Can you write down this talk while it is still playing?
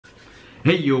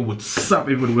Hey yo, what's up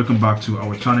everybody? Welcome back to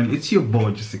our channel. It's your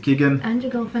boy Zakir and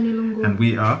your girl Fanny and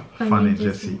we are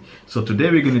Fanny&jessy. So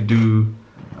today we're going to do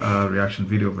a reaction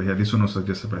video over here. This one was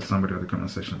suggested by somebody in the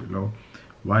comment section below.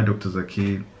 Why Dr.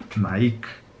 Zakir Naik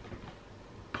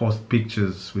post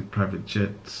pictures with private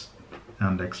jets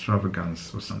and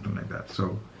extravagance or something like that.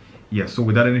 So yeah, so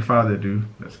without any further ado,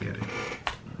 let's get it.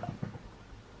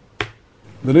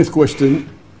 The next question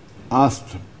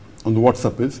asked on the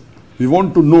WhatsApp is, we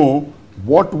want to know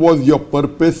what was your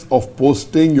purpose of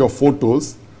posting your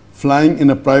photos flying in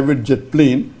a private jet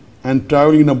plane and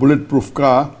traveling in a bulletproof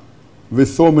car with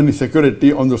so many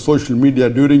security on the social media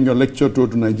during your lecture tour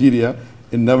to Nigeria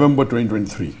in November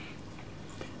 2023.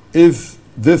 Is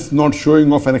this not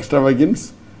showing off an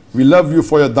extravagance? We love you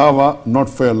for your dawa, not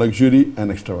for your luxury and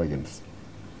extravagance.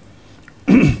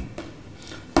 This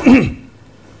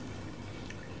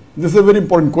is a very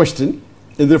important question.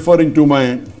 It's referring to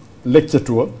my lecture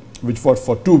tour, which was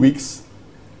for 2 weeks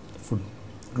to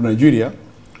Nigeria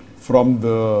from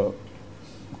the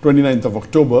 29th of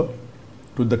October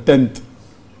to the 10th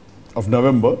of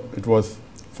November. It was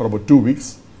for about 2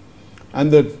 weeks. And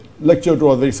the lecture tour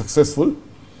was very successful.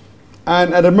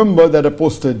 And I remember that I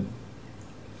posted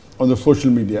on the social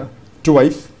media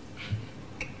twice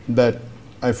that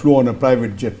I flew on a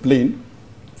private jet plane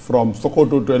from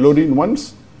Sokoto to Ilorin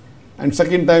once, and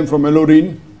second time from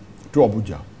Ilorin to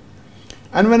Abuja.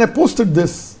 And when I posted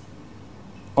this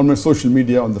on my social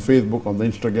media, on the Facebook, on the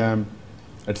Instagram,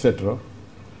 etc.,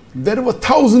 there were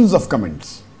thousands of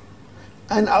comments.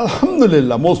 And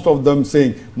Alhamdulillah, most of them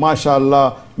saying,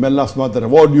 MashaAllah, may Allah subhanahu wa ta'ala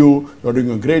reward you, you're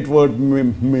doing a great work,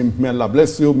 may Allah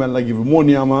bless you, may Allah give you more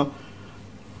niyama.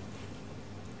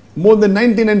 More than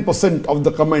 99% of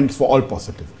the comments were all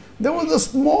positive. There was a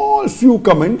small few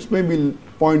comments, maybe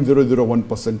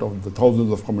 0.001% of the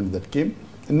thousands of comments that came,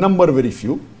 a number very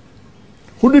few,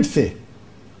 who did say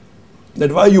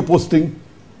that why are you posting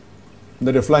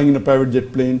that you're flying in a private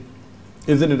jet plane?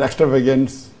 Isn't it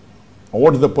extravagance? Or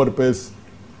what is the purpose?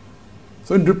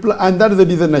 So in reply, and that is the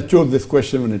reason I chose this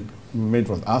question when it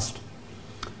was asked,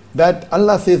 that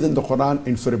Allah says in the Quran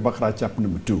in Surah Baqarah chapter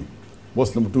number 2,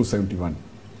 verse number 271,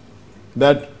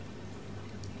 that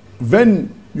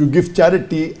when you give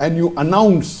charity and you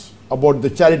announce about the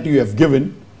charity you have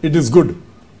given, it is good.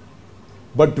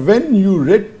 But when you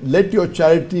let your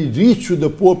charity reach to the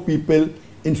poor people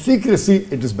in secrecy,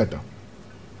 it is better.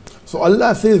 So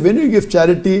Allah says when you give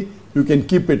charity, you can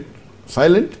keep it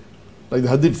silent. Like the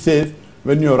hadith says,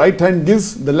 when your right hand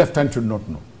gives, the left hand should not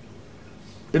know.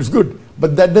 It's good.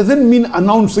 But that doesn't mean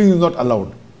announcing is not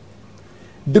allowed.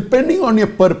 Depending on your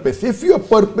purpose, if your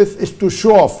purpose is to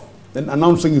show off, then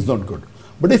announcing is not good.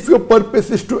 But if your purpose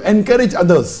is to encourage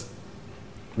others,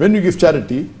 when you give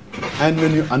charity and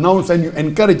when you announce and you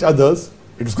encourage others,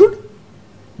 it's good.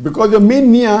 Because your main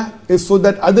niyyah is so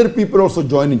that other people also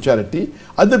join in charity,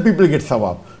 other people get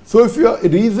sawab. So if your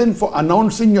reason for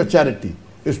announcing your charity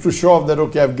is to show off that,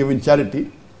 okay, I've given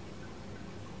charity,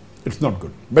 it's not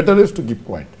good. Better is to keep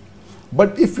quiet.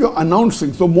 But if you're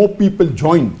announcing, so more people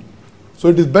join, so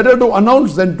it is better to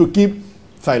announce than to keep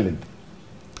silent.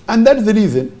 And that's the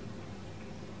reason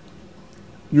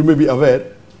you may be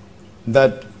aware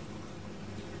that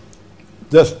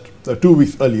just 2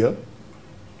 weeks earlier,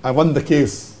 I won the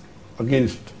case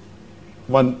against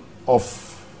one of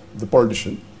the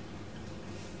politician,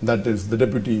 that is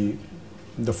the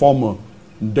former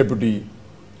Deputy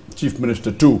Chief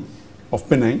Minister 2 of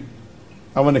Penang.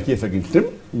 I won a case against him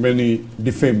when he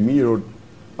defamed me, he wrote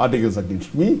articles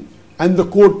against me, and the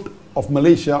court of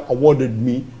Malaysia awarded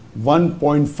me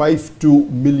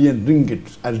 1.52 million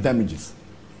ringgit as damages.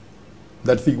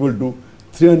 That's equal to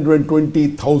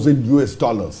 320,000 US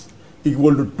dollars,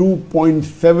 equal to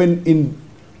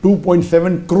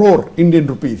 2.7 crore Indian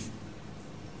rupees.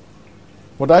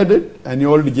 What I did, and he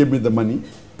already gave me the money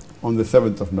on the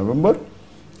 7th of November,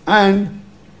 and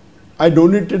I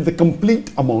donated the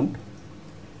complete amount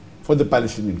for the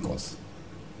Palestinian cause.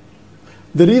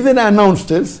 The reason I announced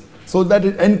is so that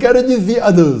it encourages the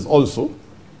others also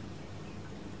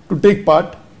to take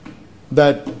part,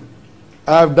 that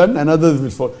I have done and others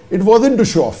will follow. It wasn't to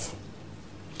show off.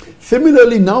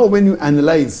 Similarly, now when you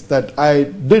analyze that I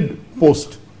did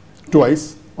post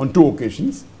twice on 2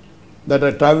 occasions that I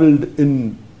traveled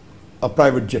in a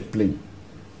private jet plane.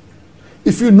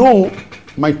 If you know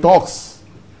my talks,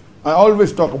 I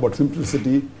always talk about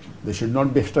simplicity. They should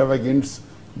not be extravagance.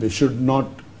 They should not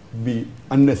be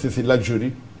unnecessary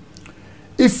luxury.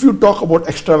 If you talk about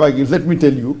extravagance, let me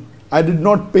tell you, I did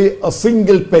not pay a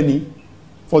single penny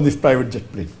for this private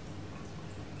jet plane.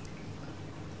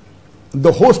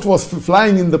 The host was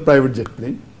flying in the private jet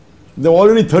plane. There were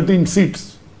already 13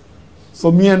 seats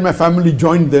So me and my family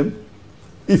joined them.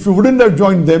 If you wouldn't have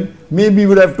joined them, maybe you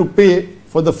would have to pay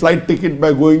for the flight ticket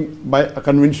by going by a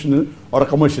conventional or a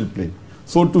commercial plane.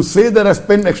 So to say that I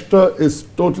spent extra is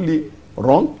totally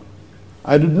wrong.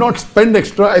 I did not spend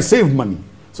extra, I saved money.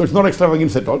 So it's not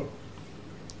extravagance at all.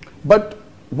 But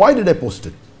why did I post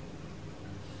it?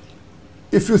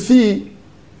 If you see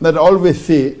that I always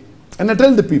say, and I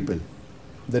tell the people,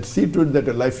 that see to it that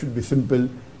your life should be simple,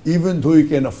 even though you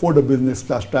can afford a business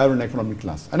class, travel in economic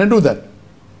class. And I do that.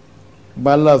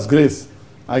 By Allah's grace,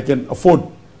 I can afford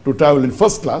to travel in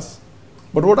first class.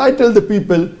 But what I tell the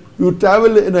people, you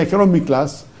travel in economy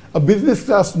class, a business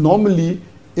class normally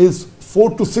is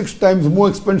 4 to 6 times more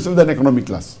expensive than economy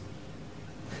class.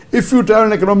 If you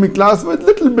travel in economy class with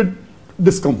little bit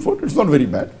discomfort, it's not very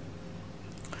bad,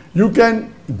 you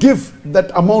can give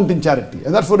that amount in charity.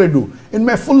 And that's what I do. In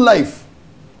my full life,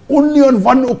 only on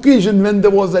one occasion when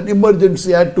there was an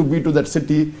emergency, I had to be to that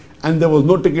city and there was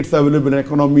no tickets available in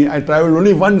economy. I traveled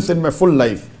only once in my full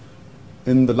life.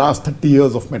 In the last 30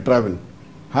 years of my travel,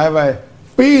 have I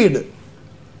paid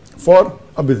for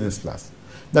a business class.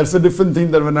 That's a different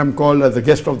thing than when I'm called as a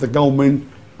guest of the government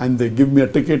and they give me a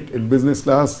ticket in business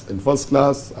class, in first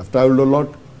class. I've traveled a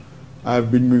lot.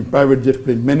 I've been in private jet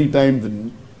plane many times,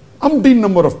 and umpteen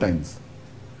number of times.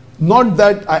 Not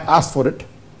that I asked for it.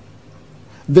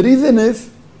 The reason is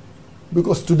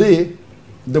because today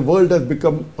the world has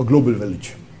become a global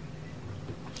village.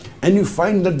 And you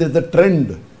find that there's a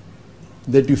trend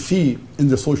that you see in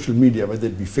the social media, whether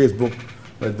it be Facebook,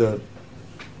 whether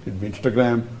it be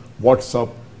Instagram,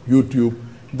 WhatsApp, YouTube,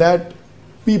 that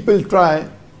people try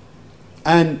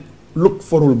and look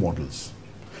for role models.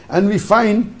 And we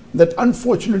find that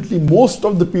unfortunately most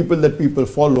of the people that people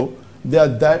follow, they are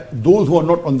those who are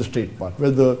not on the straight path,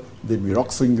 whether they be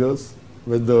rock singers,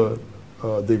 whether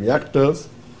they be actors,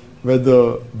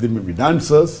 whether they may be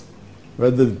dancers,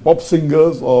 whether pop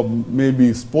singers or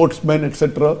maybe sportsmen,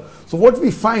 etc. So what we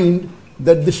find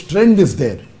that this trend is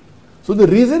there. So the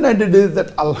reason I did is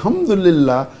that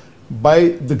Alhamdulillah, by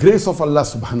the grace of Allah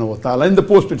subhanahu wa ta'ala, in the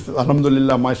post it says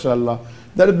Alhamdulillah, mashallah,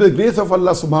 that is the grace of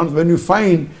Allah subhanahu wa ta'ala, when you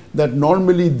find that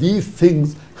normally these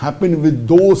things happen with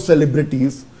those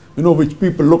celebrities, you know, which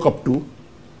people look up to.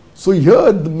 So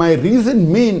here my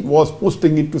reason main was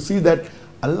posting it to see that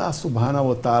Allah subhanahu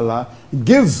wa ta'ala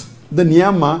gives the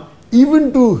niyama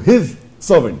even to his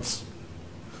servants.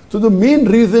 So the main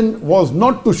reason was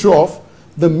not to show off,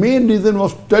 the main reason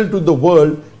was to tell to the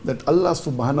world that Allah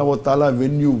subhanahu wa ta'ala,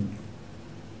 when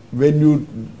you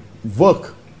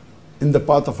work in the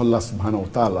path of Allah subhanahu wa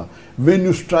ta'ala, when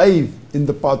you strive in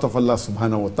the path of Allah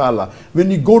subhanahu wa ta'ala,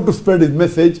 when you go to spread his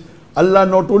message, Allah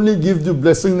not only gives you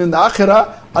blessing in the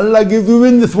akhirah, Allah gives you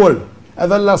in this world.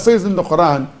 As Allah says in the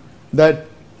Quran, that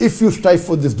if you strive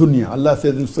for this dunya, Allah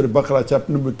says in Surah Baqarah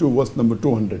chapter number 2 verse number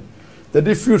 200, that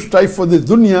if you strive for this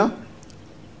dunya,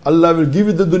 Allah will give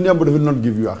you the dunya but will not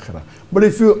give you akhirah. But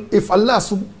if Allah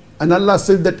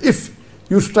says that if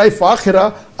you strive for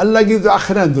akhirah, Allah gives you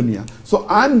akhirah and dunya. So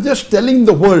I'm just telling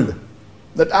the world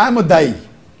that I am a da'i.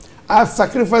 I have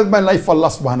sacrificed my life for Allah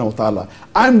subhanahu wa ta'ala.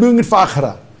 I am doing it for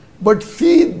akhirah. But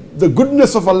see the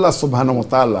goodness of Allah subhanahu wa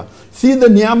ta'ala. See the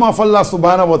niyama of Allah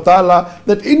subhanahu wa ta'ala,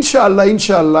 that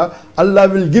inshallah, Allah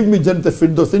will give me Jannat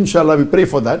al-Firdaus. Inshallah, we pray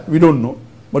for that. We don't know,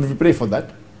 but we pray for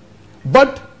that.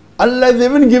 But Allah is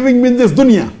even giving me this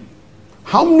dunya.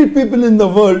 How many people in the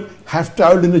world have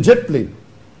traveled in a jet plane?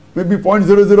 Maybe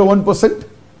 0.001%.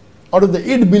 Out of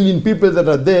the 8 billion people that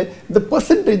are there, the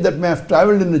percentage that may have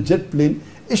traveled in a jet plane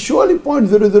is surely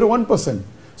 0.001%.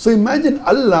 So imagine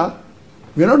Allah,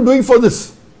 we are not doing for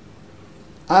this.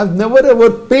 I have never ever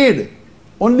paid,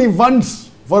 only once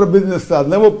for a business class,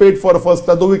 never paid for a first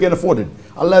class, though we can afford it.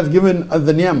 Allah has given us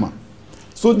the niyama.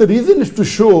 So the reason is to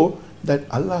show that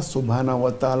Allah subhanahu wa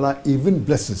ta'ala even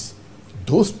blesses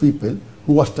those people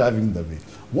who are striving the way.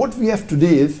 What we have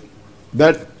today is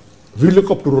that we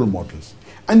look up to role models.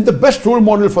 And the best role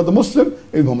model for the Muslim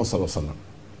is Muhammad sallallahu alaihi wasallam.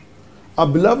 Our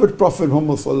beloved Prophet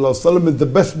Muhammad sallallahu alaihi wasallam is the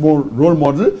best role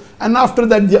model, and after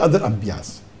that the other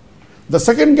Anbiyas. The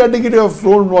second category of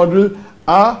role model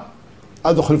are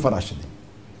the Khulafa Rashidin.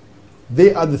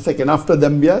 They are the second. After the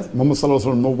Anbiyas, Muhammad sallallahu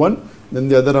alaihi wasallam, no one, then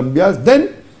the other Anbiyas,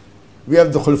 then we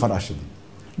have the Khulafa Rashidin.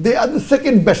 They are the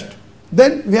second best.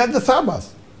 Then we have the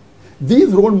Sahabas. These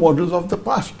role models of the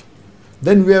past.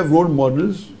 Then we have role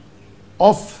models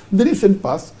of the recent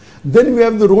past. Then we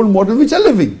have the role models which are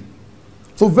living.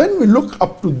 So when we look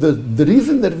up to the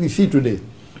reason that we see today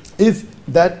is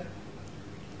that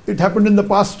it happened in the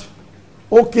past.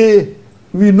 Okay,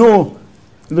 we know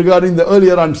regarding the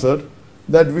earlier answer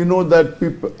that we know that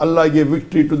Allah gave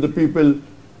victory to the people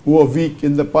who are weak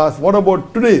in the past. What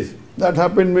about today's? That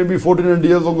happened maybe 1400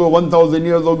 years ago, 1000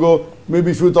 years ago,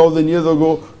 maybe few thousand years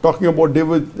ago, talking about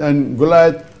David and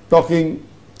Goliath, talking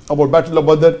about Battle of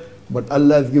Badr. But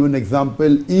Allah has given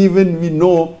example. Even we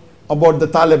know about the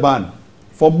Taliban.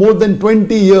 For more than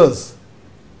 20 years,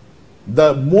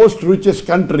 the most richest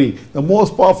country, the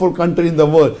most powerful country in the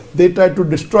world, they tried to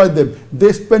destroy them.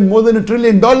 They spent more than $1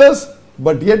 trillion,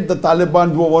 but yet the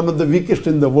Taliban were one of the weakest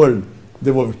in the world.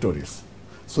 They were victorious.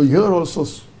 So here also,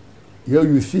 here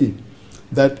you see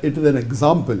that it is an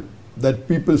example that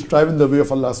people strive in the way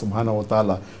of Allah subhanahu wa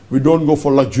ta'ala. We don't go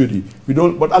for luxury. We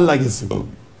don't, but Allah gives you.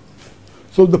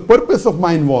 So the purpose of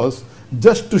mine was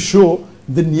just to show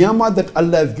the niyama that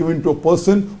Allah has given to a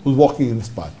person who's walking in His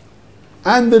path.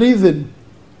 And the reason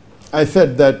I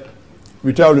said that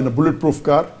we traveled in a bulletproof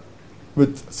car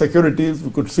with securities,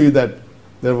 we could see that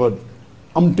there were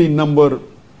umpteen number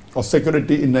of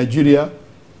security in Nigeria.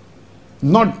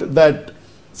 Not that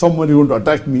somebody would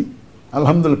attack me.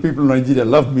 Alhamdulillah, people in Nigeria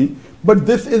love me. But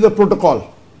this is a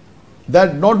protocol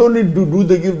that not only do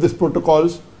they give these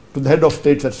protocols to the head of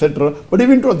states, etc., but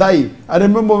even to a Dai. I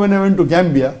remember when I went to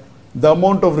Gambia, the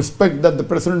amount of respect that the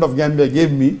president of Gambia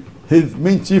gave me. His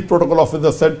main chief protocol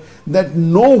officer said that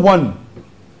no one,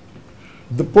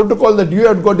 the protocol that you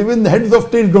have got, even the heads of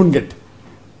states don't get.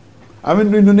 I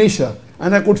went to Indonesia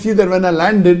and I could see that when I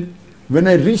landed, when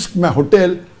I reached my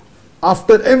hotel,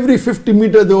 after every 50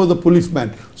 meters there was a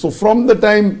policeman. So from the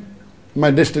time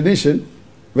my destination,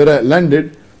 where I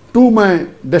landed, to my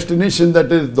destination,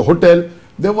 that is the hotel,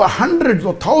 there were hundreds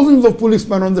or thousands of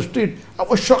policemen on the street. I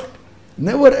was shocked.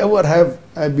 Never ever have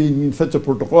I been in such a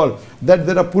protocol that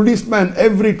there are policemen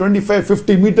every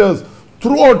 25-50 meters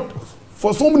throughout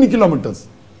for so many kilometers.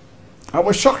 I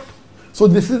was shocked. So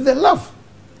this is their love.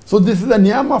 So this is the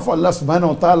niyama of Allah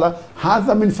subhanahu wa ta'ala,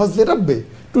 hadha min fazli rabbi,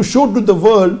 to show to the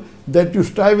world that you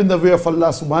strive in the way of Allah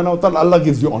subhanahu wa ta'ala, Allah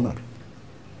gives you honor.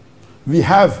 We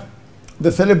have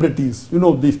the celebrities, you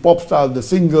know, these pop stars, the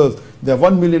singers, they have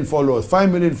 1 million followers,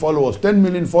 5 million followers, 10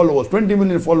 million followers, 20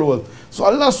 million followers. So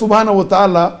Allah subhanahu wa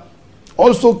ta'ala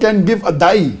also can give a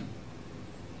Dai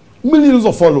millions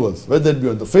of followers, whether it be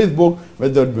on the Facebook,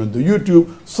 whether it be on the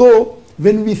YouTube. So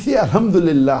when we say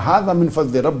Alhamdulillah, hadha min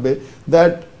fazli rabbi,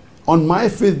 that on my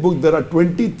Facebook there are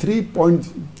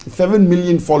 23.7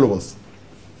 million followers.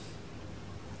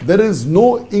 There is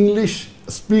no English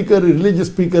speaker, religious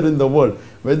speaker in the world,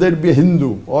 whether it be a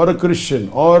Hindu or a Christian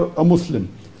or a Muslim,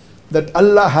 that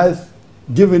Allah has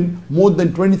given more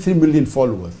than 23 million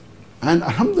followers. And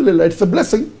Alhamdulillah, it's a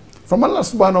blessing from Allah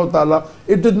subhanahu wa ta'ala.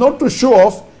 It is not to show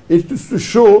off, it is to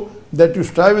show that you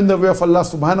strive in the way of Allah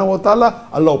subhanahu wa ta'ala,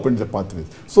 Allah opens the pathways.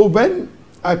 So when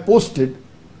I posted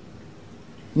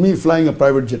me flying a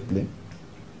private jet plane,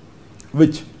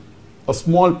 which a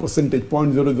small percentage,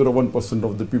 0.001%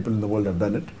 of the people in the world have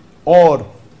done it, or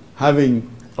having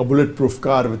a bulletproof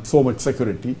car with so much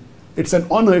security, it's an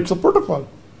honor, it's a protocol.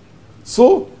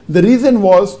 So the reason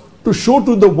was to show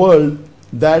to the world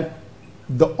that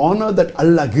the honor that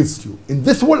Allah gives you in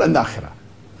this world and the akhirah.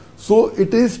 So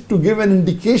it is to give an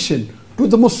indication to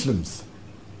the Muslims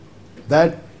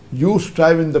that you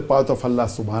strive in the path of Allah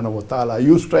subhanahu wa ta'ala.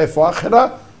 You strive for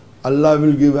akhirah, Allah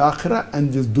will give akhirah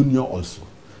and this dunya also.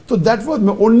 So that was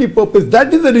my only purpose.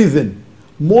 That is the reason.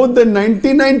 More than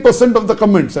 99% of the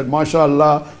comments said,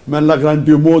 MashaAllah, may Allah grant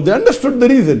you more. They understood the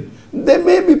reason. There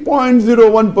may be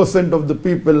 0.01% of the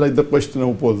people, like the questioner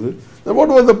who posed it. Then what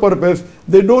was the purpose?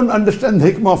 They don't understand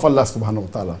the hikmah of Allah subhanahu wa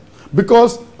ta'ala.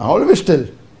 Because I always tell,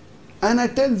 and I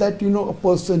tell that, you know, a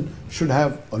person should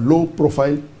have a low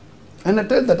profile. And I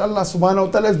tell that Allah subhanahu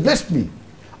wa ta'ala has blessed me.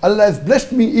 Allah has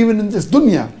blessed me even in this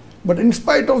dunya. But in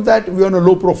spite of that, we are on a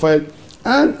low profile.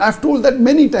 And I've told that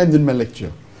many times in my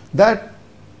lecture, that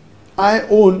I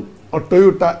own a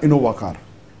Toyota Innova car.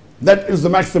 That is the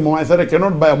maximum. I said I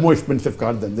cannot buy a more expensive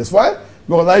car than this. Why?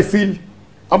 Because I feel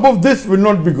above this will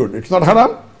not be good. It's not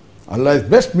haram. Allah has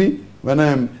blessed me when I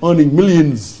am earning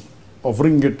millions of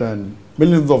ringgit and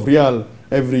millions of riyal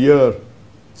every year.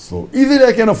 So easily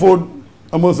I can afford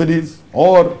a Mercedes,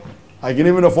 or I can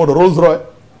even afford a Rolls Royce,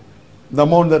 the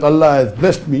amount that Allah has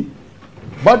blessed me.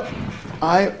 But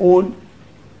I own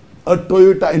a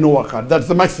Toyota Innova car. That's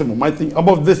the maximum. I think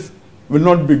above this will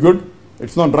not be good.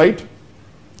 It's not right.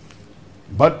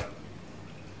 But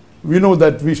we know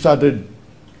that we started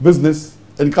business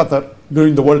in Qatar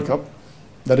during the World Cup,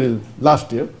 that is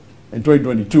last year in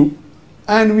 2022,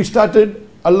 and we started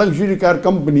a luxury car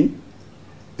company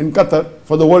in Qatar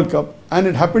for the World Cup, and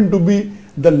it happened to be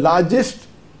the largest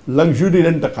luxury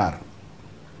rent-a-car.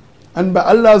 And by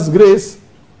Allah's grace,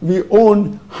 we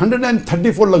owned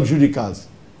 134 luxury cars,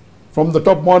 from the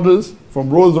top models, from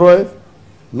Rolls Royce,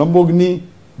 Lamborghini,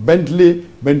 Bentley,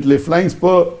 Bentley Flying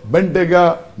Spur,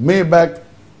 Bentayga, Maybach,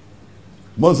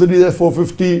 Mercedes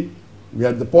S450, we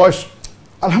had the Porsche.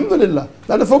 Alhamdulillah,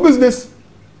 that is for business.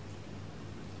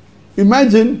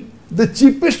 Imagine the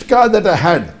cheapest car that I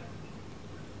had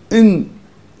in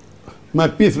my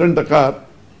piece rent-a-car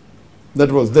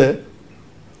that was there.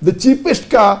 The cheapest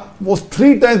car was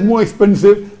 3 times more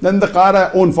expensive than the car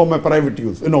I own for my private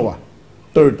use, Innova,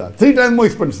 Toyota. 3 times more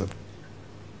expensive.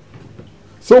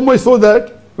 So much so that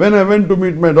when I went to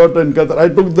meet my daughter in Qatar, I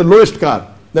took the lowest car,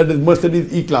 that is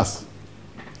Mercedes E-Class,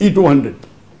 E200,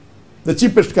 the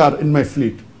cheapest car in my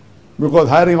fleet. Because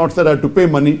hiring outside I had to pay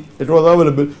money, it was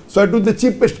available. So I took the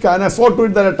cheapest car and I saw to it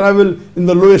that I travel in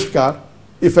the lowest car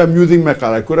if I'm using my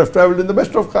car. I could have traveled in the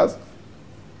best of cars.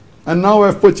 And now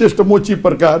I've purchased a more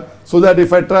cheaper car so that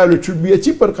if I travel it should be a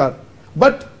cheaper car.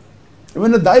 But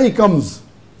when a da'i comes,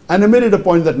 and I made it a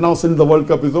point that now since the World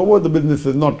Cup is over, the business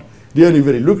is not really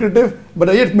very lucrative, but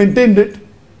I yet maintained it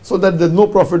so that there's no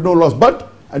profit, no loss.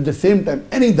 But at the same time,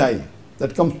 any da'i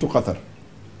that comes to Qatar,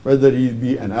 whether he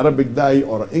be an Arabic da'i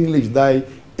or an English da'i,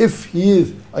 if he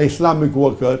is an Islamic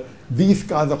worker, these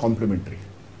cars are complementary.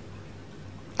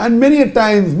 And many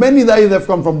times, many da'is have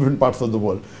come from different parts of the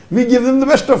world. We give them the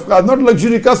best of cars, not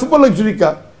luxury car, super luxury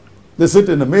car. They sit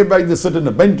in a Maybach, they sit in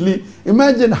a Bentley.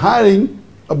 Imagine hiring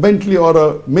a Bentley or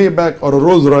a Maybach or a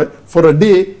Rolls Royce for a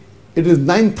day. It is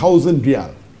 9,000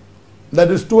 riyal. That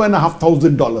is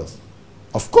 $2,500.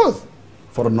 Of course,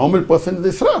 for a normal person,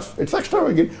 it's rough, it's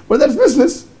extravagant, but that's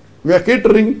business. We are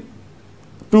catering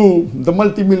to the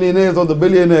multimillionaires or the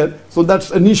billionaire, so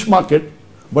that's a niche market.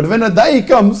 But when a da'i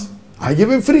comes, I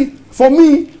give him free. For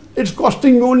me, it's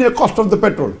costing me only a cost of the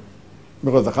petrol.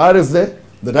 Because the car is there,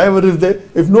 the driver is there.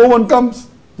 If no one comes,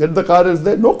 then the car is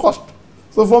there, no cost.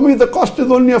 So for me, the cost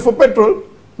is only for petrol,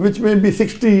 which may be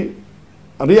 60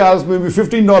 riyals, maybe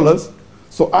 $15.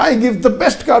 So I give the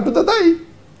best car to the da'i,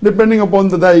 depending upon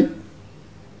the da'i.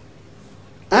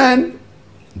 And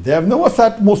they have never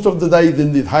sat, most of the da'is,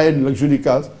 in these high-end luxury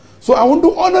cars. So I want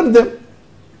to honor them.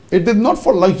 It is not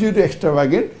for luxury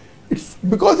extravagant. It's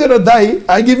because you're a da'i,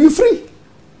 I give you free.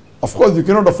 Of course, you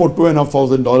cannot afford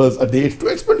 $2,500 a day. It's too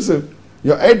expensive.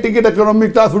 Your air ticket economy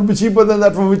class would be cheaper than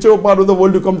that from whichever part of the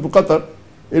world you come to Qatar.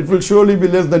 It will surely be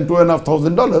less than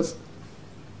 $2,500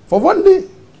 for one day.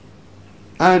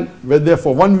 And we're there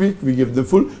for 1 week, we give them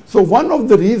full. So one of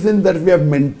the reasons that we have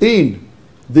maintained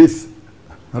this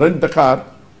rent-a-car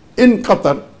in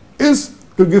Qatar is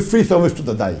to give free service to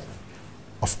the da'i.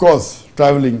 Of course,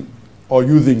 traveling or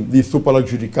using these super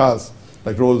luxury cars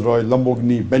like Rolls Royce,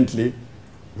 Lamborghini, Bentley,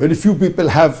 very few people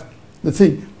have the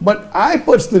thing. But I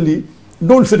personally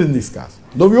don't sit in these cars,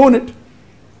 though we own it.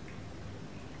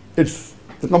 It's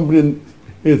the company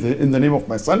is in the name of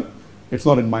my son. It's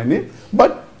not in my name.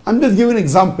 But I'm just giving an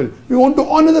example. We want to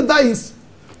honor the da'is.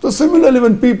 So similarly,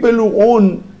 when people who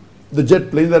own the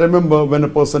jet planes, I remember when a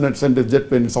person had sent his jet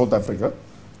plane in South Africa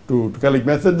to collect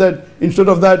me, I said that instead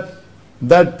of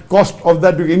that cost of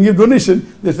that you can give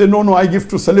donation. They say, no, I give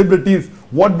to celebrities.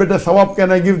 What better sawab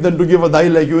can I give than to give a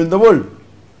da'i like you in the world?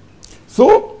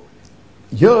 So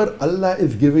here Allah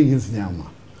is giving His ni'mah.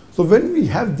 So when we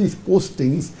have these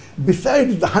postings,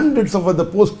 besides the hundreds of other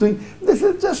postings, this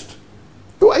is just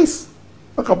twice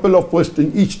a couple of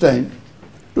postings each time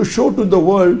to show to the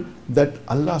world that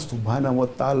Allah subhanahu wa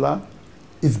ta'ala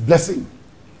is blessing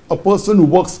a person who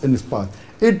works in His path.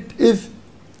 It is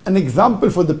an example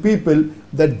for the people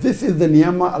that this is the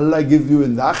ni'mah Allah gives you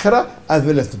in the akhirah as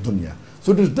well as the dunya.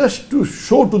 So it is just to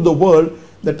show to the world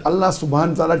that Allah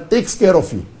subhanahu wa ta'ala takes care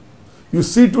of you. You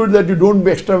see to it that you don't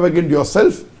be extravagant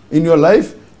yourself in your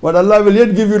life, but Allah will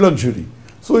yet give you luxury.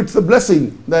 So it's a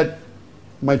blessing that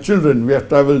my children, we have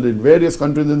traveled in various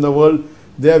countries in the world.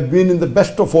 They have been in the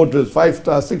best of hotels,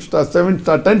 5-star, 6-star,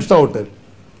 7-star, 10-star hotel.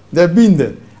 They have been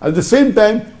there. At the same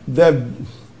time, they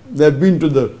have been to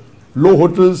the low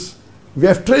hotels. We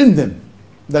have trained them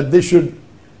that they should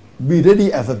be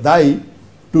ready as a da'i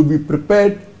to be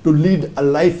prepared to lead a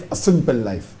life, a simple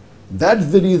life. That's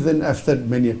the reason I've said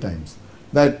many times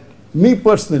that me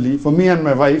personally, for me and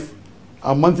my wife,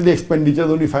 our monthly expenditure is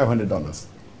only $500.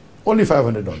 Only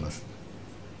 $500.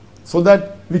 So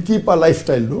that we keep our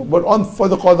lifestyle low. But for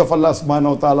the cause of Allah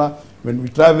subhanahu wa ta'ala, when we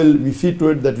travel, we see to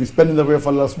it that we spend in the way of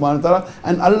Allah subhanahu wa ta'ala,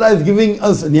 and Allah is giving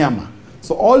us ni'mah.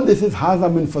 So all this is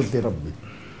haza min fadli rabbi.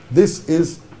 This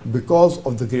is because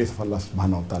of the grace of Allah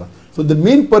subhanahu wa ta'ala. So the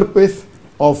main purpose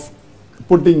of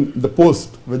putting the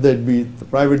post, whether it be the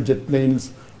private jet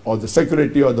planes or the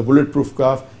security or the bulletproof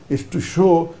craft, is to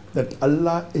show that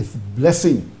Allah is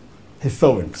blessing His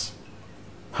servants.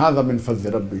 هذا من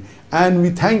فضل ربي. And we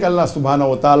thank Allah subhanahu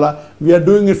wa ta'ala. We are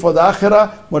doing it for the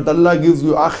akhirah, but Allah gives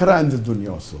you akhirah and the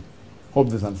dunya also. Hope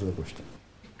this answers the question.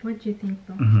 What do you think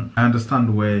though? I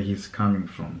understand where he's coming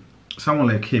from. Someone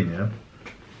like him, yeah,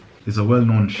 is a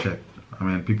well-known sheikh. I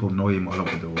mean, people know him all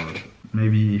over the world.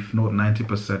 Maybe if not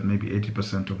 90%, maybe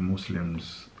 80% of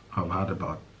Muslims have heard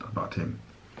about him.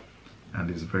 And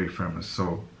he's very famous.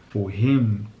 So for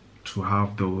him to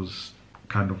have those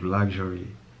kind of luxury,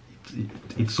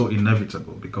 it's so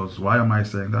inevitable. Because why am I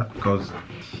saying that? Because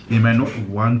he may not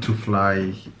want to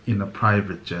fly in a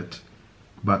private jet,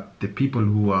 but the people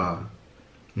who are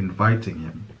inviting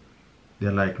him,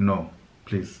 they're like, no,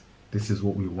 please, this is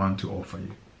what we want to offer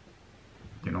you.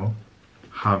 You know,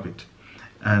 have it.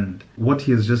 And what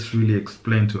he has just really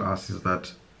explained to us is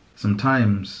that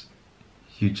sometimes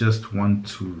you just want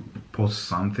to post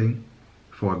something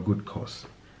for a good cause.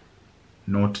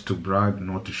 Not to brag,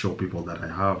 not to show people that I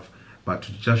have, but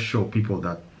to just show people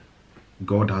that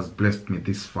God has blessed me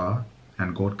this far,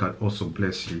 and God can also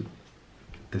bless you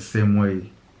the same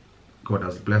way God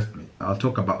has blessed me. I'll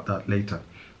talk about that later.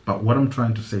 But what I'm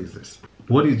trying to say is this.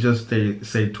 What he just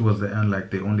said towards the end, like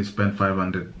they only spend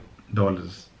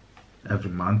 $500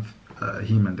 every month,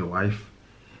 him and the wife,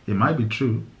 it might be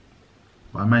true.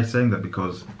 Why am I saying that?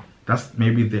 Because that's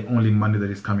maybe the only money that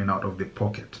is coming out of the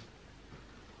pocket.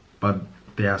 But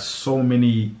there are so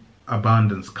many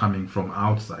abundance coming from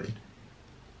outside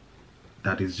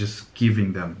that is just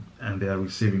giving them and they are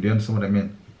receiving. Do you understand what I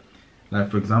mean? Like,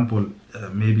 for example,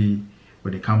 maybe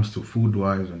when it comes to food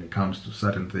wise, when it comes to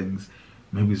certain things,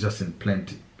 maybe it's just in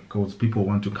plenty because people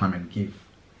want to come and give.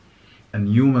 And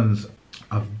humans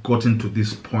have gotten to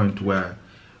this point where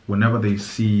whenever they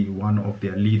see one of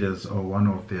their leaders or one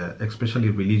of their, especially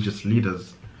religious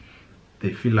leaders,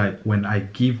 they feel like when I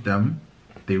give them,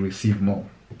 they receive more.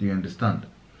 Do you understand?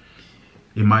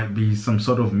 It might be some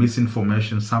sort of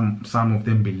misinformation. Some of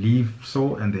them believe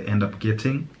so and they end up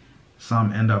getting.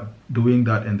 Some end up doing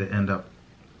that and they end up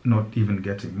not even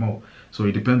getting more. So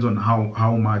it depends on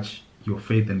how much your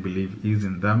faith and belief is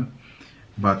in them.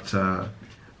 But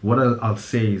what I'll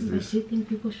say is this. Do you think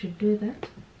people should do that?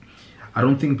 I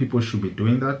don't think people should be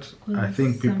doing that. I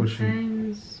think people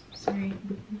should. Sorry,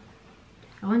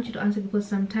 I want you to answer because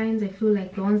sometimes I feel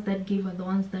like the ones that give are the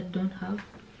ones that don't have.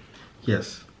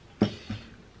 Yes.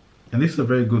 And this is a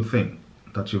very good thing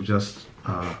that you've just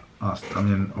asked. I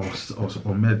mean,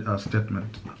 or made a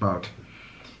statement about.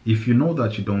 If you know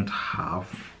that you don't have,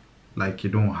 like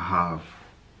you don't have,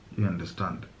 you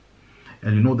understand,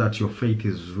 and you know that your faith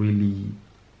is really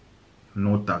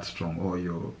not that strong, or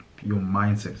your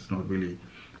mindset is not really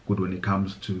good when it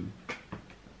comes to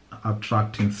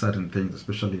attracting certain things,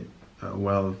 especially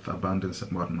wealth, abundance,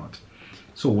 and whatnot.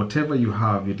 So whatever you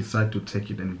have, you decide to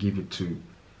take it and give it to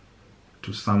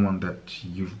someone that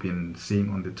you've been seeing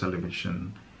on the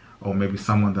television, or maybe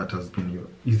someone that has been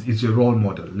is your role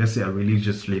model, let's say a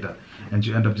religious leader, and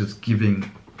you end up just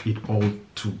giving it all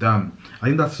to them. I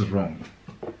think that's wrong.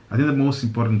 I think the most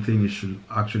important thing you should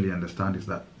actually understand is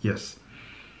that, yes,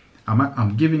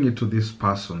 I'm giving it to this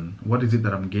person. What is it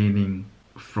that I'm gaining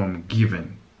from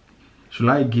giving? Should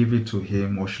I give it to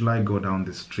him, or should I go down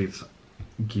the streets,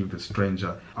 give the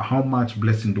stranger? How much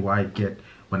blessing do I get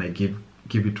when I give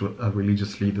it to a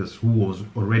religious leader who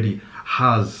already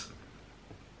has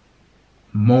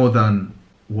more than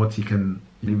what he can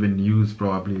even use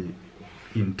probably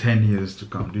in 10 years to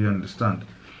come? Do you understand?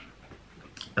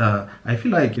 I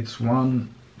feel like it's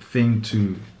one thing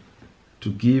to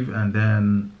give, and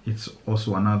then it's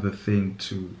also another thing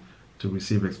to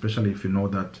receive, especially if you know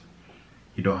that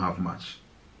you don't have much.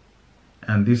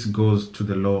 And this goes to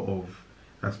the law of,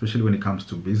 especially when it comes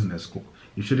to business,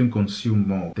 you shouldn't consume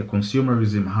more. The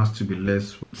consumerism has to be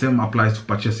less. Same applies to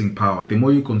purchasing power. The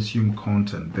more you consume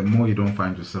content, the more you don't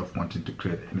find yourself wanting to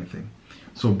create anything.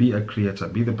 So be a creator.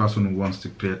 Be the person who wants to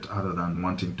create other than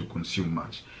wanting to consume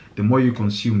much. The more you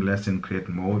consume less and create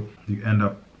more, you end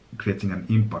up creating an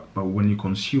impact. But when you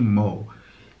consume more,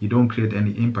 you don't create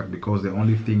any impact, because the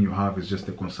only thing you have is just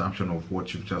the consumption of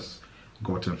what you've just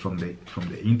gotten from the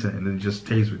internet, and then it just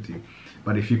stays with you.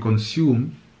 But if you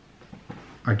consume,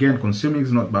 again, consuming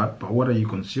is not bad, but what are you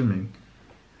consuming,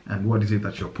 and what is it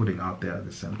that you're putting out there at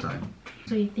the same time?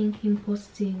 So you think him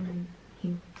posting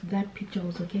that picture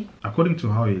was okay? According to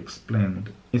how he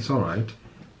explained, it's all right,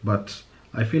 but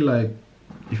I feel like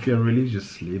if you're a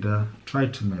religious leader, try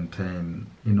to maintain,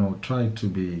 try to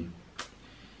be,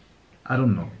 I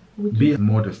don't know, be as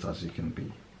modest as you can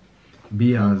be.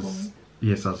 Be humble.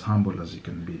 as humble as you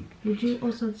can be. Would you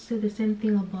also say the same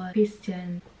thing about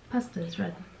Christian pastors,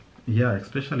 rather? Yeah,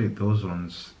 especially those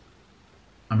ones,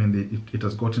 I mean, it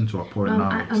has gotten to a point now.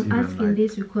 I'm asking like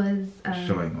this because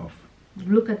showing off.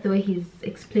 Look at the way he's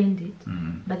explained it.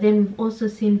 But then we've also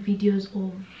seen videos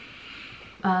of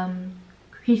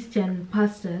Christian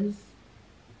pastors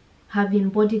having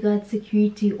bodyguard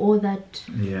security, all that,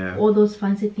 all those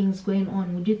fancy things going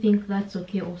on. Would you think that's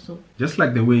okay also? Just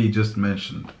like the way you just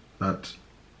mentioned, that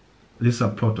this is a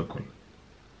protocol.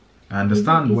 I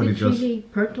understand what it just... really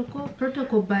protocol?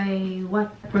 Protocol by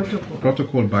what protocol?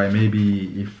 Protocol by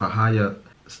maybe if a higher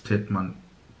statement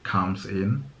comes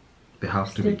in, they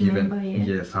have to be given,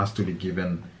 yes, has to be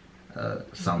given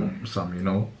some you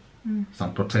know,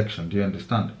 some protection. Do you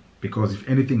understand? Because if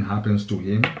anything happens to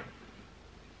him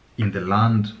in the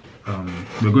land,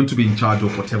 we're going to be in charge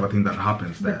of whatever thing that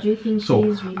happens there. But do you think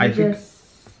so? I think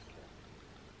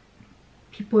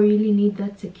people really need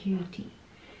that security.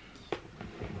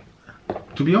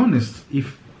 To be honest,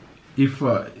 if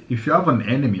you have an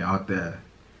enemy out there,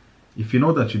 if you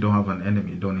know that you don't have an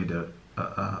enemy, you don't need a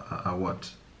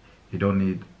what? You don't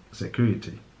need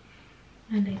security.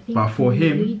 And I think but for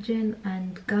him, religion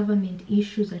and government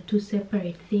issues are two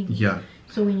separate things. Yeah.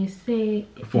 So when you say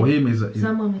for him is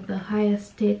someone with the higher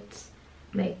state,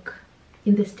 like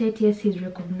in the state, yes, he's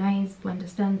recognized to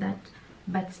understand that,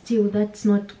 but still that's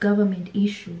not government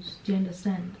issues. Do you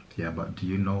understand? Yeah, but do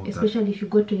you know especially if you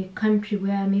go to a country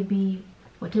where maybe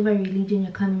whatever religion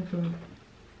you're coming from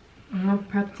are not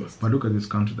practiced. But look at this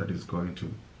country that is going to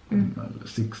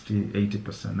 60,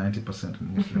 80%, 90%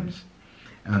 Muslims.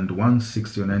 And once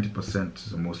 60 or 90%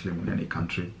 is a Muslim in any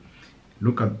country,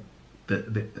 look at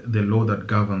the law that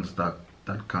governs that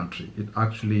country. It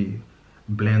actually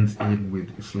blends in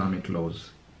with Islamic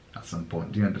laws at some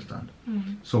point. Do you understand?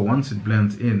 So once it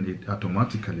blends in, it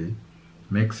automatically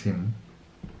makes him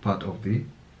part of the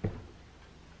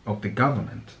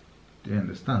government. Do you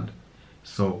understand?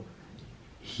 So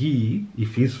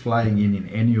if he's flying in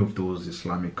any of those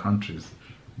Islamic countries,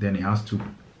 then he has to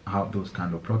have those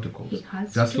kind of protocols. He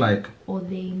has just to, like, or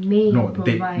they may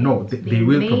provide. They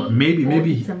will provide.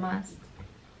 Maybe it's a must.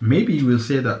 Maybe he will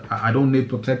say that I don't need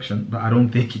protection, but I don't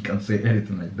think he can say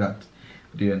anything like that.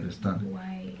 Do you understand?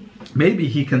 Why? Maybe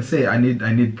he can say I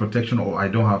need protection, or I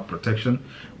don't have protection,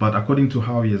 but according to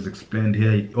how he has explained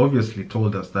here, he obviously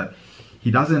told us that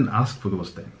he doesn't ask for those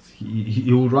things.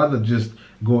 He would rather just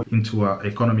go into an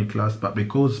economy class, but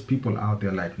because people out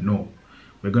there like, no,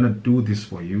 we're gonna do this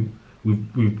for you.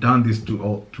 We've done this to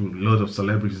a lot of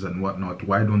celebrities and whatnot.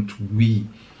 Why don't we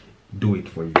do it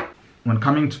for you? When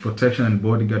coming to protection and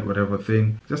bodyguard, whatever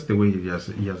thing, just the way he has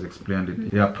explained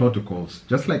it, there are protocols.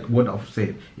 Just like what I've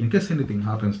said, in case anything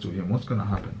happens to him, what's gonna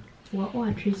happen? We're all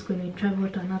at risk when we travel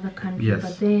to another country. Yes.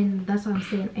 But then that's what I'm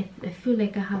saying. I feel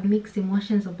like I have mixed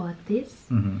emotions about this.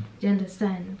 Do you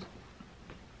understand?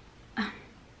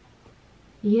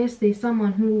 Yes, there's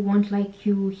someone who won't like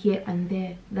you here and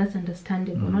there. That's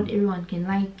understandable. Not everyone can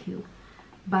like you.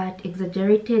 But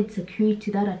exaggerated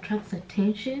security that attracts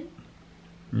attention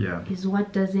is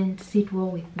what doesn't sit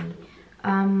well with me.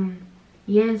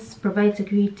 Yes, provide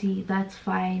security, that's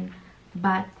fine.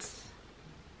 But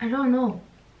I don't know.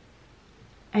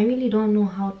 I really don't know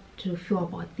how to feel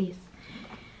about this.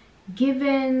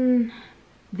 Given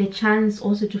the chance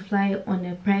also to fly on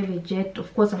a private jet,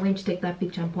 of course I'm going to take that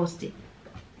picture and post it.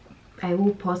 I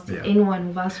will post it. Anyone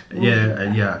of us will.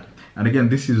 Yeah. And again,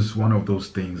 this is one of those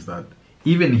things that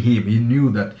even he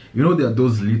knew that, you know, there are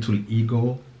those little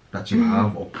ego that you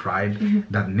have, or pride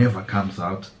that never comes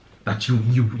out, that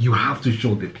you have to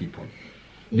show the people.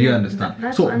 Do you understand?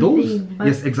 That's so those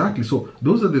yes, exactly. So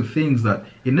those are the things that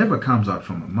it never comes out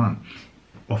from a man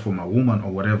or from a woman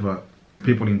or whatever,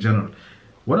 people in general.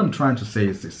 What I'm trying to say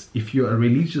is this: if you're a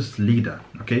religious leader,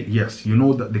 okay, yes, you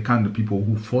know that the kind of people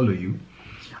who follow you.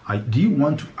 How do you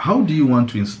want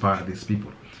to inspire these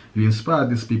people? You inspire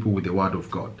these people with the word of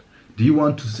God. Do you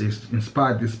want to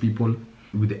inspire these people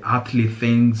with the earthly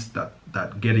things that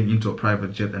getting into a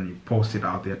private jet and you post it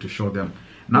out there to show them?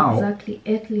 Now, exactly,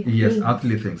 earthly things. Yes,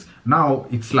 earthly things. Now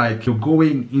it's like you're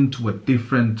going into a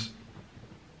different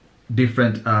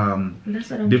sector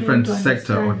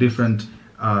or different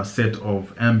set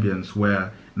of ambience,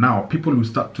 where now people will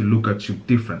start to look at you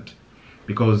different,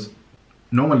 because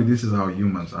normally this is how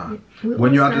humans are.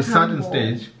 When you're at a certain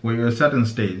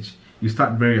stage, you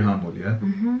start very humble,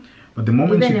 but the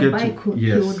moment you get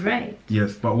to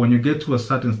yes, but when you get to a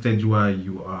certain stage where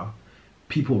you are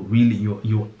people really,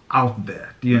 you're out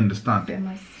there. Do you understand?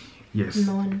 Famous. Yes.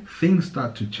 Known. Things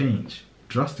start to change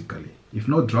drastically. If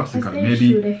not drastically,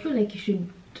 maybe. I feel like you should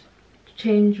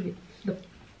change with the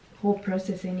whole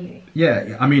process anyway.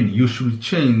 Yeah, I mean, you should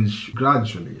change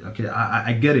gradually. Okay,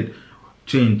 I get it.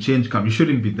 Change come. You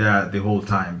shouldn't be there the whole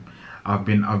time. I've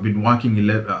been working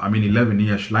 11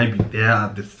 years. Should I be there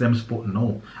at the same spot?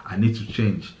 No, I need to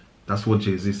change. That's what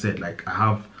Jay-Z said. Like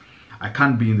I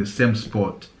can't be in the same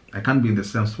spot. I can't be in the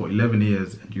same spot 11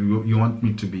 years. And you want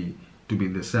me to be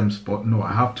in the same spot? No,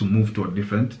 I have to move to a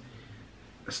different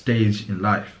stage in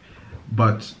life.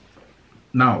 But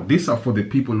now these are for the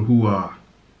people who are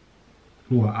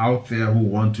out there, who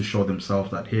want to show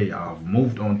themselves that, hey, I've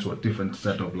moved on to a different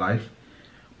set of life.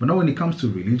 But now when it comes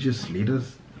to religious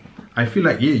leaders, I feel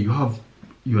like, yeah, you have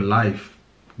your life.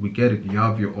 We get it. You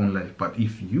have your own life. But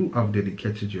if you have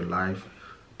dedicated your life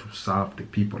to serve the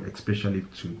people, especially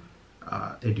to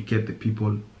educate the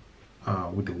people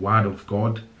with the word of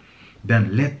God,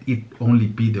 then let it only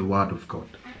be the word of God.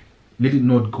 Let it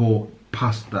not go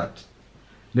past that.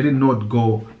 Let it not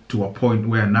go to a point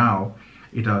where now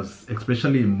it has,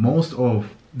 especially most of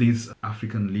these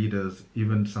African leaders,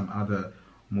 even some other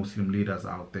Muslim leaders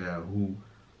out there who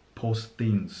post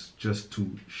things just to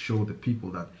show the people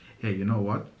that, hey, you know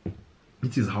what?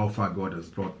 This is how far God has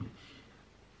brought me.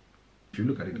 If you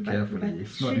look at it carefully,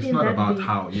 it's not about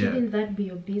how, yeah. Shouldn't that be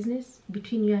your business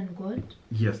between you and God?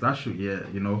 Yes, that should, yeah,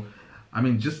 you know. I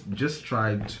mean, just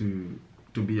try to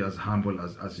be as humble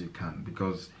as you can,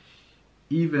 because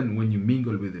even when you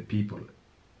mingle with the people,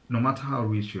 no matter how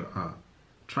rich you are,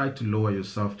 try to lower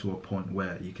yourself to a point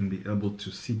where you can be able to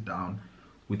sit down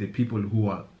with the people who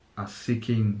are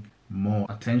seeking more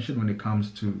attention when it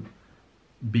comes to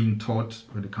being taught,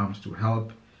 when it comes to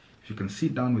help. If you can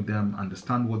sit down with them,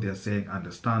 understand what they're saying,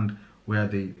 understand where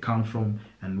they come from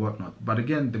and whatnot. But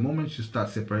again, the moment you start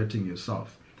separating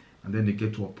yourself, and then you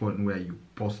get to a point where you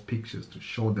post pictures to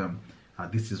show them,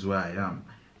 this is where I am.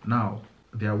 Now,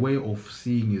 their way of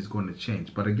seeing is going to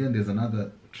change. But again, there's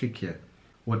another trick here.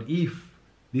 What if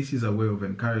this is a way of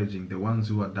encouraging the ones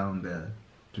who are down there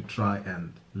to try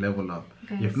and level up?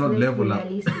 Guys, if not level up,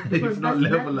 if not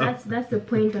level up, that's the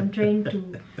point I'm trying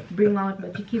to bring out,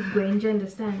 but you keep going. Do you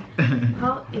understand?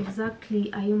 How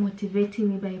exactly are you motivating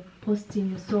me by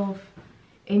posting yourself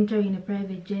entering a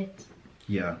private jet?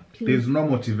 Yeah, please. There's no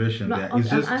motivation there.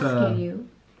 It's I'm just asking you.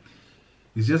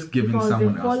 It's just giving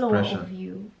someone else pressure. Of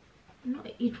you, no,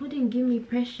 it wouldn't give me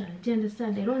pressure. Do you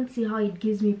understand? I don't see how it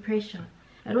gives me pressure.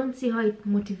 I don't see how it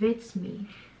motivates me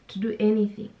to do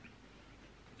anything.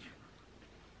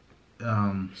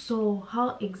 So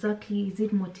how exactly is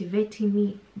it motivating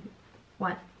me?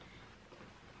 What?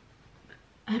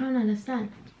 I don't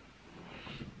understand.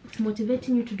 It's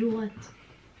motivating you to do what?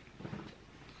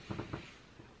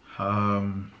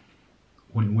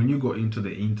 When you go into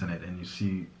the internet and you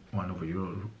see one of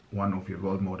your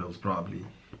role models probably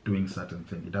doing certain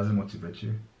thing, it doesn't motivate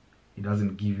you. It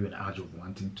doesn't give you an urge of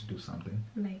wanting to do something.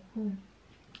 Like who?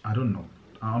 I don't know.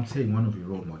 I'm saying one of your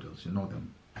role models. You know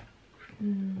them.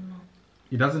 No.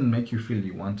 It doesn't make you feel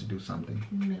you want to do something.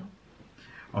 No.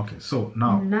 Okay, so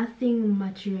now nothing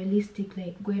materialistic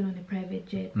like going on a private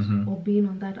jet or being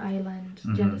on that island.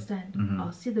 Do you understand?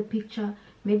 I'll see the picture,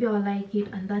 maybe I'll like it,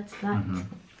 and that's that.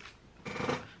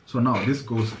 So now this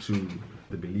goes to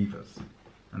the believers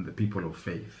and the people of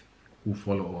faith who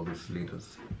follow all these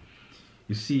leaders.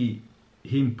 You see,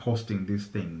 him posting these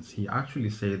things, he actually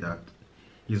said that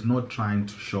he's not trying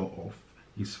to show off.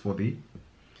 It's for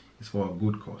a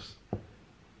good cause,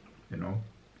 you know.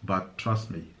 But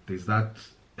trust me, there's that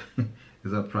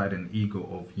there's that pride and ego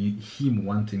of him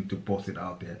wanting to post it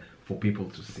out there for people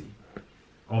to see.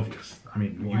 Obvious. I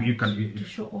mean, you can to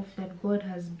show off that God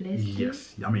has blessed you.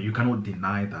 Yes, I mean, you cannot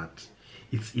deny that.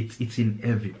 It's in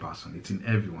every person. It's in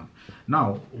everyone.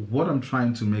 Now, what I'm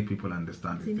trying to make people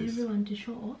understand is this: it's in everyone to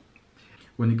show off.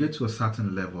 When you get to a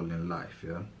certain level in life,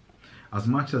 yeah, as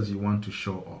much as you want to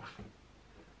show off,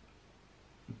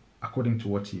 according to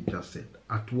what he just said,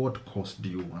 at what cost do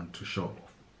you want to show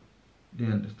off? Do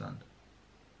you understand?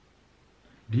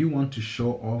 Do you want to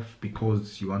show off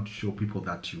because you want to show people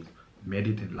that you made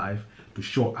it in life? To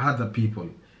show other people,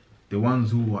 the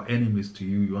ones who are enemies to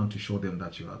you, you want to show them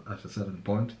that you are at a certain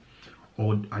point?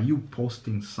 Or are you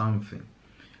posting something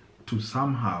to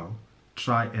somehow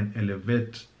try and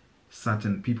elevate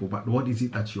certain people? But what is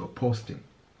it that you are posting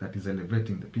that is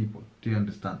elevating the people? Do you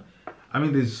understand? I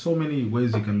mean, there's so many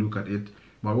ways you can look at it,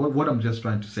 but what I'm just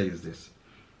trying to say is this.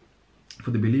 For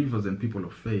the believers and people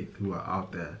of faith who are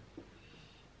out there,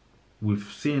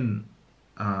 we've seen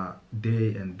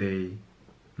day and day,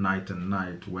 night and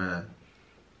night, where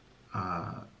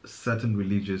certain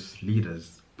religious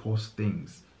leaders post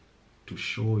things to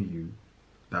show you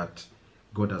that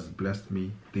God has blessed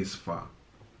me this far.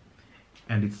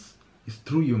 And it's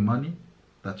through your money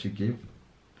that you give.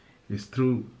 It's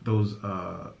through those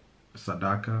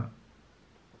sadaka.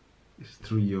 It's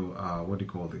through your what do you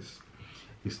call this?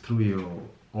 is through your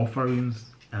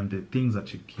offerings and the things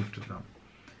that you give to them.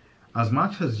 As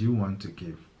much as you want to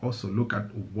give, also look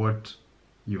at what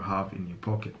you have in your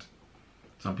pocket.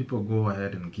 Some people go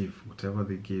ahead and give whatever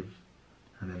they give,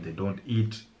 and then they don't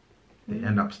eat. They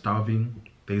end up starving.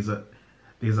 There's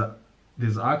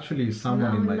actually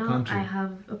someone in my country. I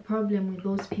have a problem with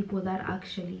those people that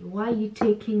actually, why are you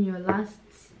taking your last?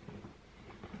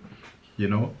 You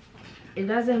know, it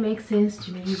doesn't make sense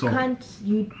to me. You can't.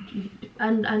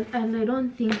 And I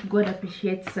don't think God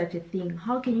appreciates such a thing.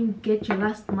 How can you get your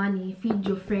last money, feed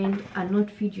your friend, and not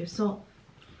feed yourself?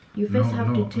 You first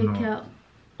have to take care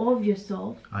of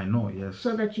yourself. I know, yes.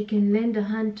 So that you can lend a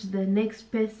hand to the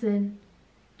next person.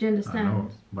 Do you understand? I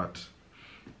know,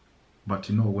 but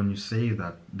you know, when you say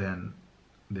that, then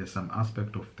there's some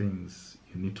aspect of things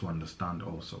you need to understand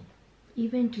also.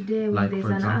 Even today, when there's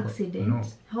an accident,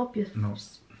 help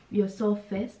yourself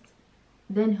first,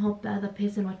 then help the other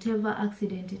person, whatever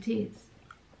accident it is.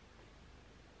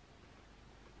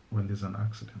 When there's an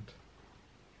accident?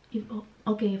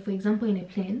 Okay, for example, in a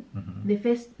plane, they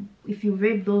first, if you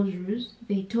read those rules,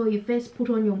 they tell you first put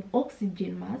on your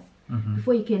oxygen mask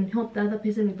before you can help the other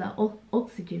person with the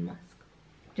oxygen mask.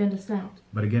 Do you understand?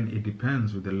 But again, it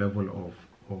depends with the level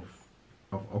of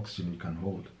oxygen you can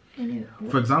hold.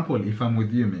 For example, if I'm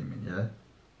with you, Mimi, yeah,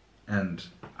 and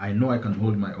I know I can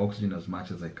hold my oxygen as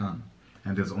much as I can,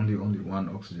 and there's only one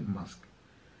oxygen mask,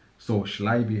 so shall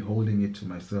I be holding it to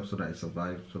myself so that I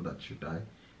survive, so that you die?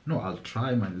 No, I'll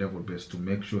try my level best to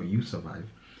make sure you survive.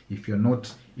 If you're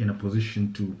not in a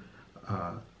position to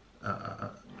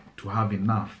have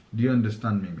enough, do you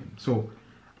understand, Mimi? So,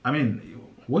 I mean,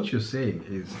 what you're saying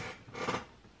is,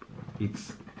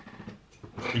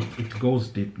 it goes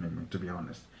deep, Mimi, to be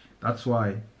honest. That's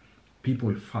why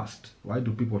people fast. Why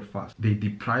do people fast? They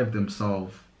deprive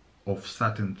themselves of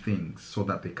certain things so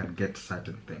that they can get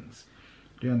certain things.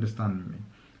 Do you understand me?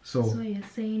 So you're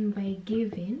saying by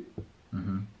giving,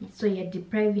 so you're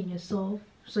depriving yourself,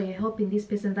 so you're helping this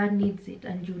person that needs it,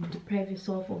 and you deprive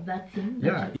yourself of that thing.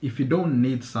 Yeah, if you don't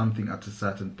need something at a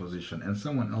certain position and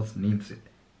someone else needs it,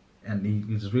 and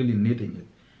he is really needing it,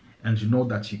 and you know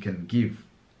that you can give,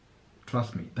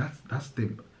 trust me, that's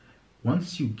the,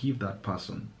 once you give that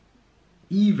person,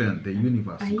 even the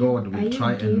universe, God will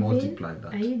try and multiply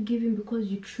that. Are you giving because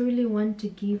you truly want to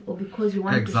give, or because you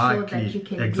want to show that you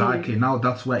can give? Exactly. Now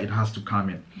that's where it has to come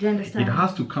in. Do you understand? It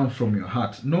has to come from your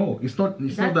heart. No, it's not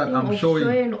that I'm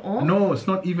showing off. No, it's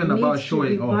not even about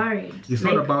showing off. It's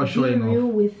not about showing off. Real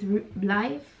with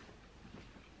life.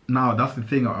 Now that's the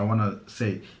thing I want to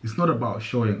say. It's not about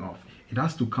showing off. It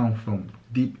has to come from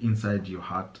deep inside your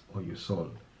heart or your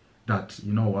soul, that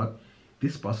you know what,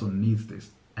 this person needs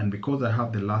this. And because I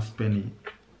have the last penny,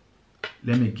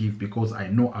 let me give because I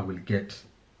know I will get.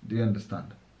 Do you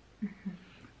understand?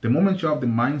 The moment you have the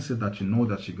mindset that you know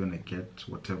that you're going to get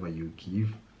whatever you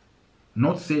give,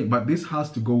 not saying, but this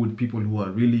has to go with people who are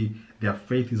really, their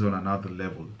faith is on another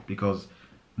level. Because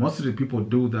most of the people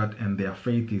do that and their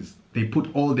faith is, they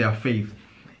put all their faith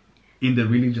in the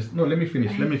religious. No, let me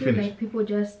finish. Let me finish. Like people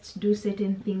just do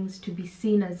certain things to be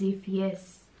seen as if,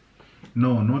 yes.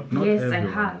 No, not yes, everyone.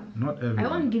 I have. Not everyone. I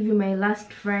won't give you my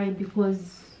last fry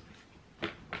because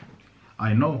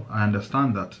I know, I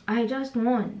understand that. I just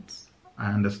want.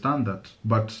 I understand that,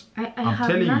 but I have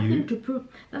telling nothing you to prove.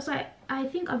 That's why I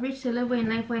think I've reached a level in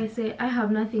life where I say I have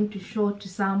nothing to show to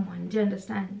someone. Do you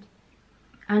understand?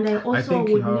 And I also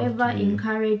would never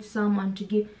encourage someone to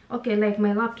give. Okay, like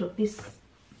my laptop. This,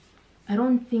 I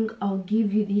don't think I'll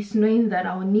give you this knowing that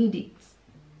I'll need it.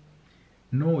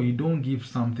 No, you don't give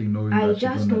something knowing that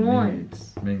you're gonna need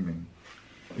it. Ming Ming.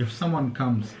 If someone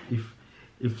comes,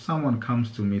 if someone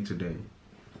comes to me today,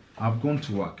 I've gone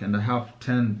to work and I have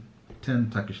 10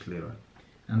 Turkish lira,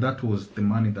 and that was the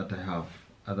money that I have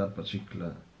at that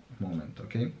particular moment,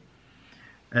 okay?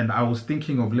 And I was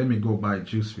thinking of, let me go buy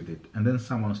juice with it, and then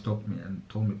someone stopped me and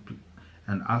told me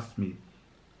and asked me,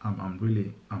 I'm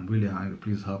really hungry,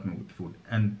 please help me with food.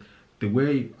 And the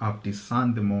way I've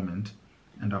discerned the moment,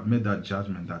 and I've made that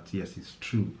judgment that yes, it's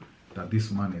true that this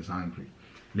man is hungry,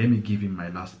 let me give him my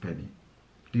last penny.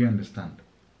 Do you understand?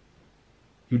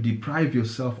 You deprive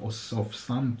yourself of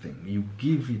something, you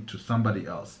give it to somebody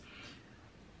else.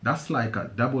 That's like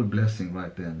a double blessing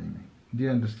right there, Mimi. Do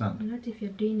you understand? Not if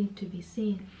you're doing it to be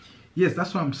seen. Yes,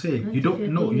 that's what I'm saying. You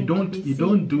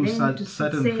don't do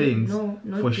certain things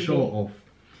for show off.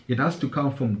 It has to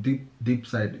come from deep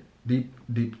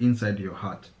inside your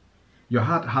heart. Your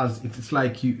heart has, it's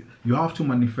like you have to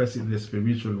manifest it in the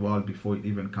spiritual world before it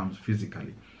even comes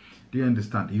physically. Do you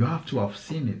understand? You have to have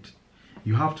seen it.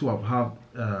 You have to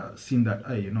have seen that,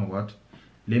 hey, you know what?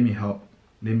 Let me help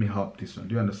let me help this one.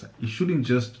 Do you understand? It shouldn't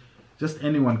just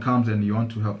anyone comes and you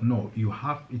want to help. No, you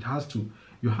have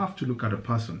to look at a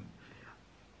person.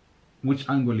 Which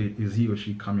angle is he or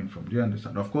she coming from? Do you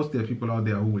understand? Of course, there are people out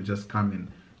there who will just come in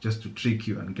just to trick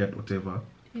you and get whatever.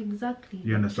 Exactly.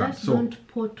 You understand? Just don't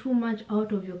pour too much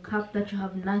out of your cup that you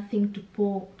have nothing to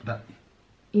pour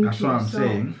into That's what yourself. I'm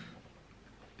saying.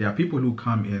 There are people who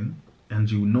come in and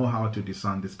you know how to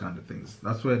discern this kind of things.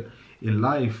 That's why in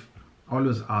life,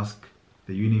 always ask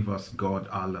the universe, God,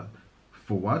 Allah,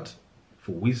 for what?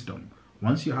 For wisdom.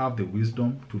 Once you have the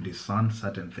wisdom to discern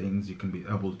certain things, you can be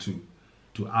able to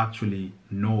actually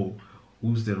know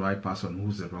who's the right person,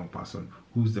 who's the wrong person,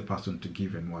 who's the person to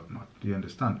give and whatnot. Do you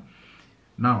understand?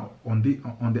 Now, on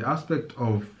the aspect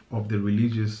of the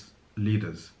religious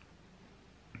leaders,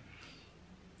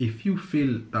 if you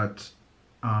feel that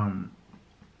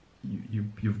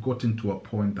you've gotten to a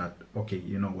point that, okay,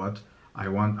 you know what, I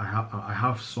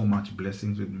have so much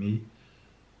blessings with me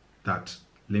that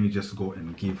let me just go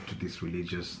and give to this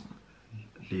religious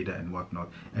leader and whatnot,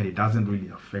 and it doesn't really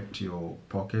affect your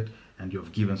pocket, and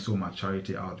you've given so much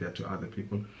charity out there to other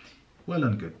people, well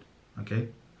and good, okay?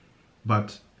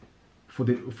 But for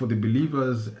the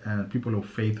believers and people of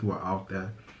faith who are out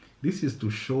there, this is to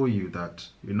show you that,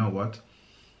 you know what,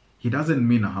 he doesn't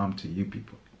mean harm to you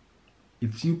people.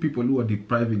 It's you people who are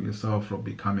depriving yourself from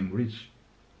becoming rich.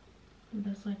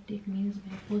 That's what it means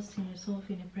by posting yourself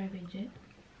in a private jet.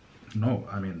 No,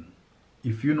 I mean,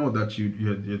 if you know that you're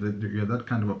that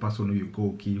kind of a person who you go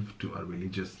give to a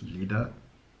religious leader,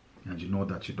 and you know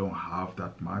that you don't have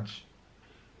that much,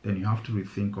 then you have to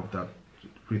rethink of that.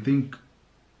 Rethink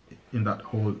in that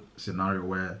whole scenario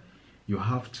where you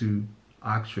have to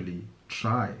actually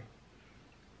try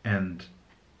and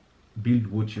build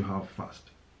what you have first,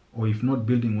 or if not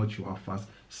building what you have first,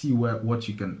 see what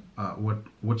you can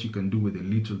do with the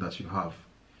little that you have.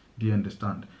 Do you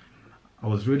understand? I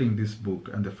was reading this book,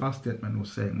 and the first statement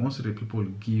was saying most of the people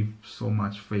give so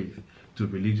much faith to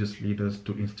religious leaders,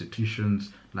 to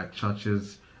institutions like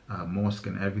churches, mosque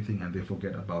and everything, and they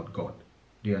forget about God.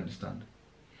 Do you understand?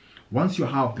 Once you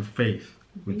have the faith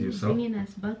with yourself, bringing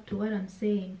us back to what I'm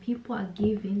saying, people are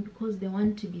giving because they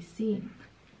want to be seen.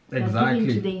 Exactly.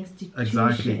 Giving to the institution.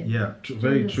 Exactly. Yeah.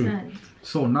 Very true.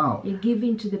 So now you're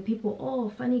giving to the people. Oh,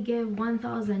 Fanny gave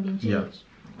 1,000 in church.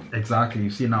 Yeah. Exactly. You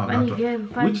see now Fanny gave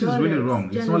 $5, which is really wrong.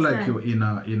 It's not like you're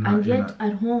and yet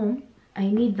at home I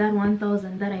need that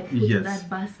 1,000 that I put in that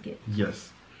basket.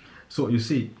 Yes. So you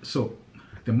see, so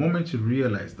the moment you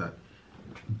realize that,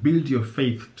 build your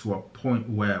faith to a point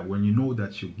where when you know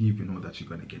that you give, you know that you're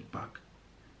going to get back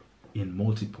in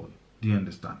multiple. Do you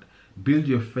understand? Build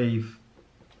your faith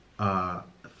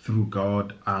through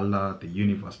God, Allah, the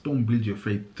universe. Don't build your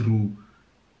faith through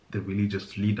the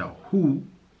religious leader who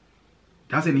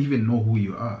doesn't even know who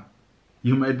you are.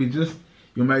 You might be just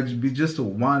a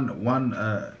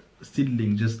one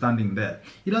seedling just standing there.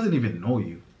 He doesn't even know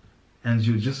you, and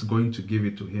you're just going to give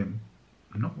it to him.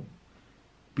 No.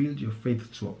 Build your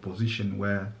faith to a position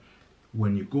where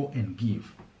when you go and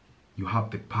give, you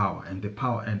have the power, and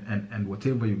and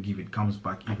whatever you give, it comes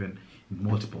back even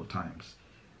multiple times.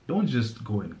 Don't just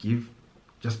go and give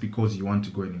just because you want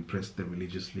to go and impress the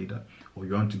religious leader, or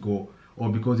you want to go, or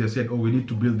because they said, oh, we need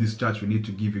to build this church, we need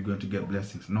to give, you're going to get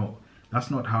blessings. No, that's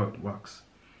not how it works.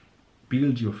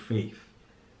 Build your faith.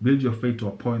 Build your faith to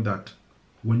a point that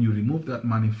when you remove that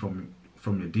money from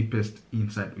your deepest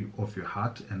inside of your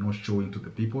heart and not showing to the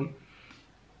people,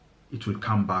 it will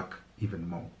come back even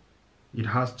more. It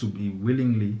has to be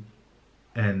willingly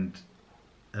and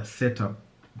set up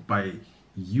by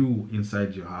you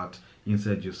inside your heart,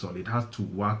 inside your soul. It has to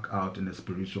work out in the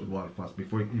spiritual world first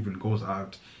before it even goes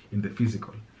out in the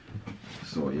physical.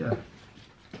 So yeah,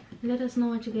 let us know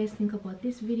what you guys think about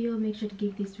this video. Make sure to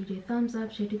give this video a thumbs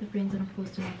up, share it with your friends, and of course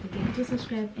do not forget to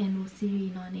subscribe, and we'll see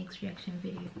you in our next reaction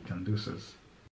video. Conduces.